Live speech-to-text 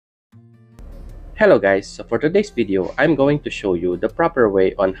Hello guys, so for today's video, I'm going to show you the proper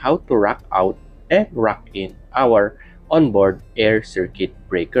way on how to rack out and rack in our onboard air circuit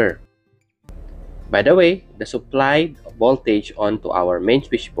breaker. By the way, the supplied voltage onto our main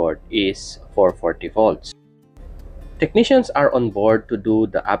switchboard is 440 volts. Technicians are on board to do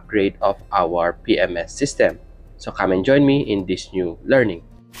the upgrade of our PMS system. So come and join me in this new learning.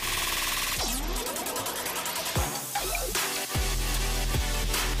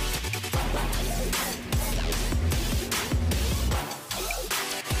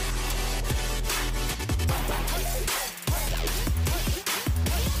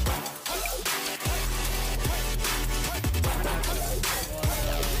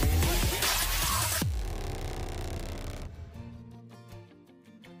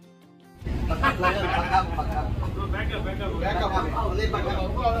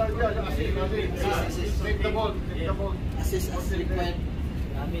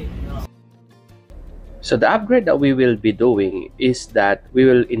 So the upgrade that we will be doing is that we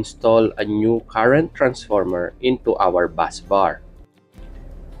will install a new current transformer into our bus bar.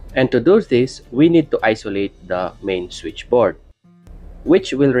 And to do this, we need to isolate the main switchboard,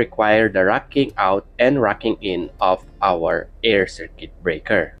 which will require the racking out and racking in of our air circuit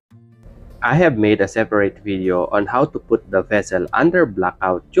breaker. I have made a separate video on how to put the vessel under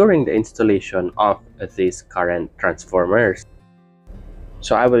blackout during the installation of these current transformers.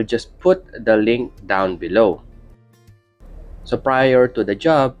 So I will just put the link down below. So prior to the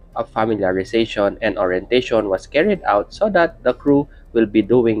job, a familiarization and orientation was carried out so that the crew will be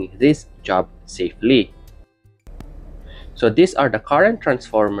doing this job safely. So these are the current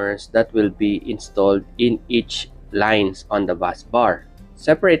transformers that will be installed in each lines on the bus bar,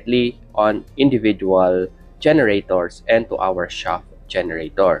 separately on individual generators and to our shaft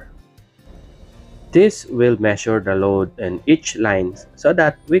generator. This will measure the load in each line so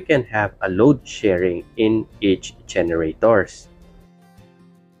that we can have a load sharing in each generators.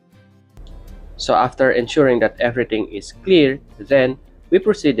 So after ensuring that everything is clear, then we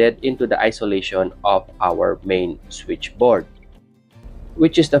proceeded into the isolation of our main switchboard,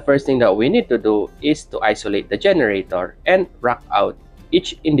 which is the first thing that we need to do is to isolate the generator and rack out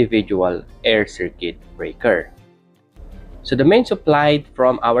each individual air circuit breaker. So the main supplied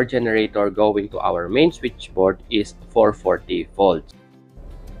from our generator going to our main switchboard is 440 volts.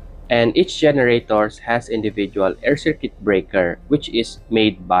 And each generator has individual air circuit breaker which is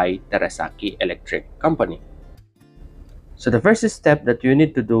made by Terasaki Electric Company. So the first step that you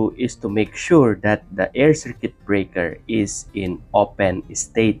need to do is to make sure that the air circuit breaker is in open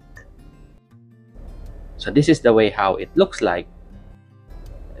state. So this is the way how it looks like.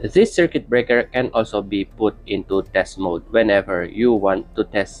 This circuit breaker can also be put into test mode whenever you want to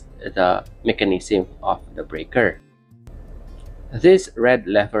test the mechanism of the breaker. This red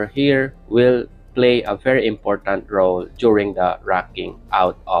lever here will play a very important role during the racking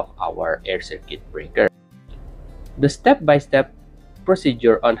out of our air circuit breaker. The step-by-step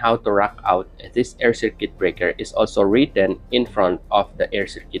procedure on how to rack out this air circuit breaker is also written in front of the air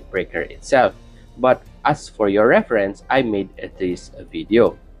circuit breaker itself. But as for your reference, I made this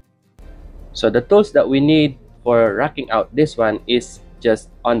video. So the tools that we need for racking out this one is just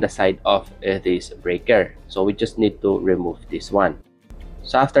on the side of this breaker. So we just need to remove this one.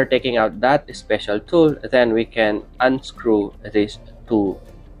 So after taking out that special tool, then we can unscrew these two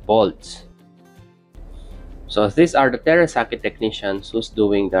bolts. So these are the Terasaki technicians who's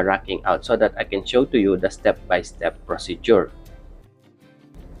doing the racking out so that I can show to you the step-by-step procedure.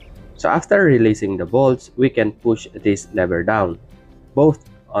 So after releasing the bolts, we can push this lever down, both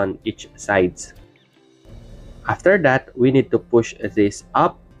on each sides. After that, we need to push this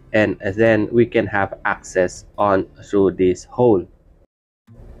up and then we can have access on through this hole,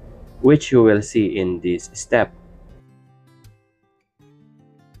 which you will see in this step.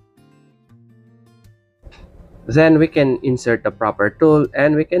 Then we can insert the proper tool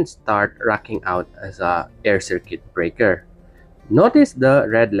and we can start racking out as a air circuit breaker. Notice the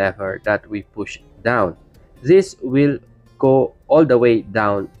red lever that we push down. This will go all the way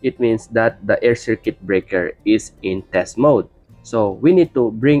down. It means that the air circuit breaker is in test mode. So we need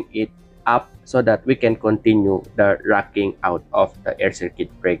to bring it up so that we can continue the racking out of the air circuit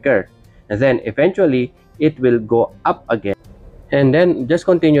breaker. And then eventually it will go up again. And then just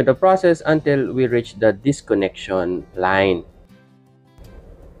continue the process until we reach the disconnection line.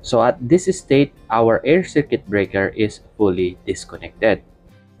 So at this state, our air circuit breaker is fully disconnected.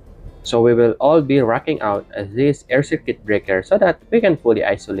 So we will all be racking out this air circuit breaker so that we can fully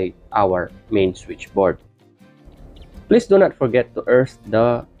isolate our main switchboard. Please do not forget to earth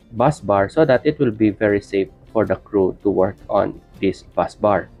the bus bar so that it will be very safe for the crew to work on this bus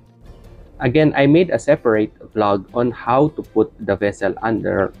bar. Again, I made a separate vlog on how to put the vessel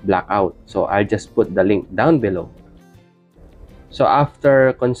under blackout. So I'll just put the link down below. So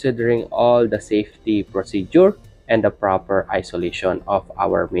after considering all the safety procedure and the proper isolation of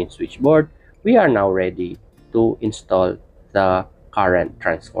our main switchboard, we are now ready to install the current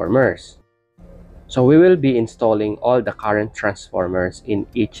transformers. So we will be installing all the current transformers in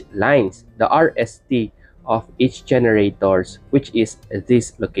each lines, the RST of each generators, which is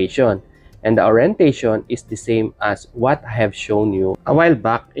this location. And the orientation is the same as what I have shown you a while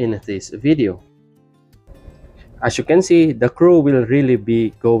back in this video. As you can see, the crew will really be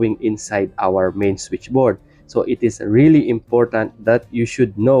going inside our main switchboard. So it is really important that you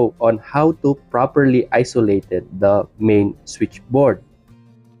should know on how to properly isolate the main switchboard.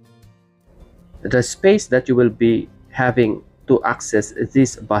 The space that you will be having to access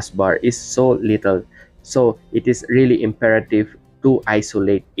this bus bar is so little. So it is really imperative to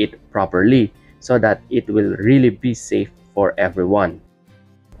isolate it properly so that it will really be safe for everyone.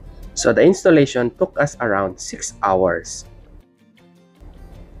 So the installation took us around 6 hours.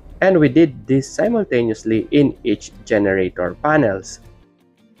 And we did this simultaneously in each generator panels.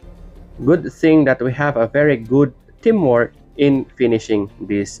 Good thing that we have a very good teamwork in finishing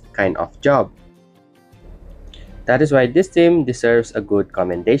this kind of job. That is why this team deserves a good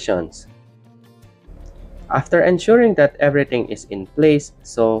commendations. After ensuring that everything is in place,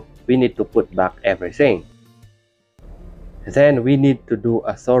 so we need to put back everything. Then we need to do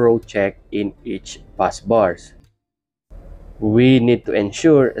a thorough check in each bus bars. We need to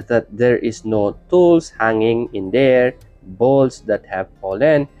ensure that there is no tools hanging in there, bolts that have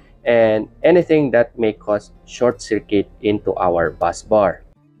fallen, and anything that may cause short circuit into our bus bar.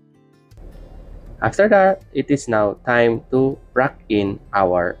 After that, it is now time to rack in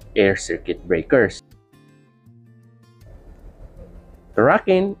our air circuit breakers. To rack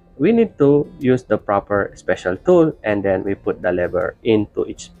in, we need to use the proper special tool, and then we put the lever into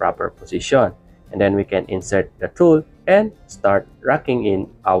its proper position. And then we can insert the tool and start racking in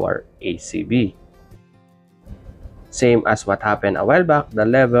our ACB. Same as what happened a while back, the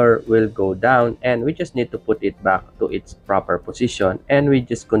lever will go down and we just need to put it back to its proper position, and we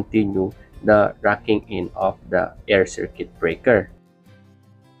just continue the racking in of the air circuit breaker.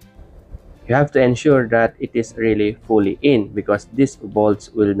 You have to ensure that it is really fully in because these bolts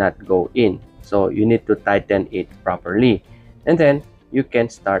will not go in. So you need to tighten it properly. And then you can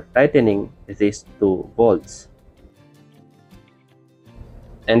start tightening these 2 bolts.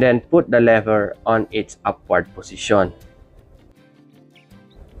 And then put the lever on its upward position.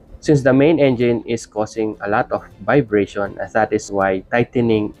 Since the main engine is causing a lot of vibration, that is why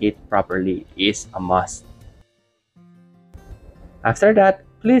tightening it properly is a must. After that,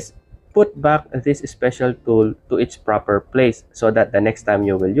 please put back this special tool to its proper place so that the next time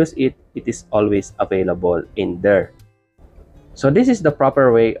you will use it, it is always available in there. So this is the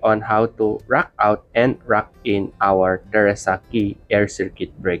proper way on how to rack out and rack in our Terasaki air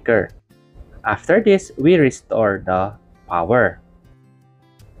circuit breaker. After this, we restore the power.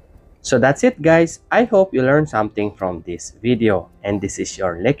 So that's it guys. I hope you learned something from this video. And this is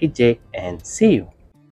your Lucky Jake, and see you.